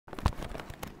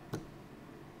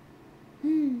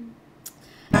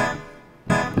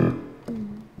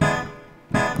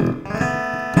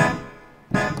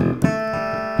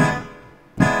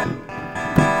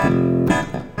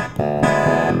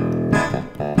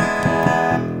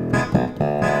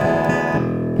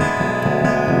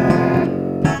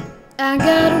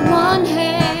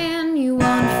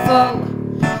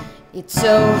It's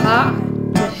so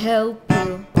hard to help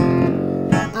you.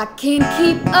 I can't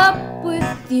keep up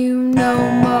with you no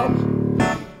more,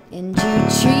 and you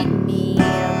treat me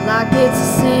like it's a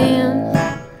sin,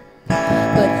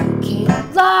 but you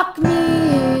can't lock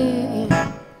me in.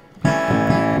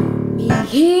 You want me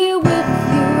here with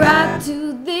you right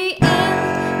to the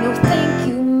end. No thank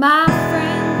you, my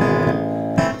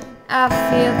friend. I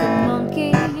feel the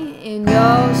monkey in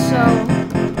your soul.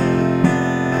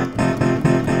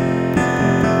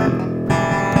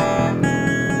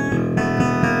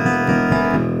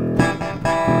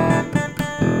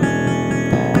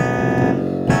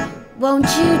 Won't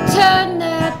you turn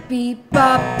that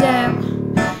bebop down?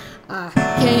 I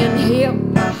can hear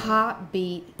my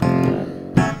heartbeat.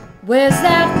 Where's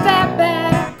that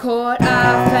fatback chord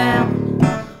I found?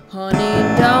 Honey,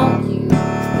 don't you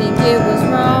think it was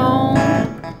wrong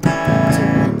to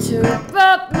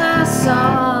interrupt my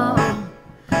song?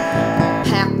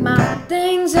 Pack my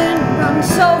things and run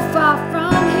so far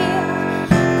from here.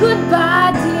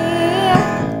 Goodbye, dear.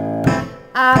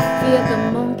 I feel the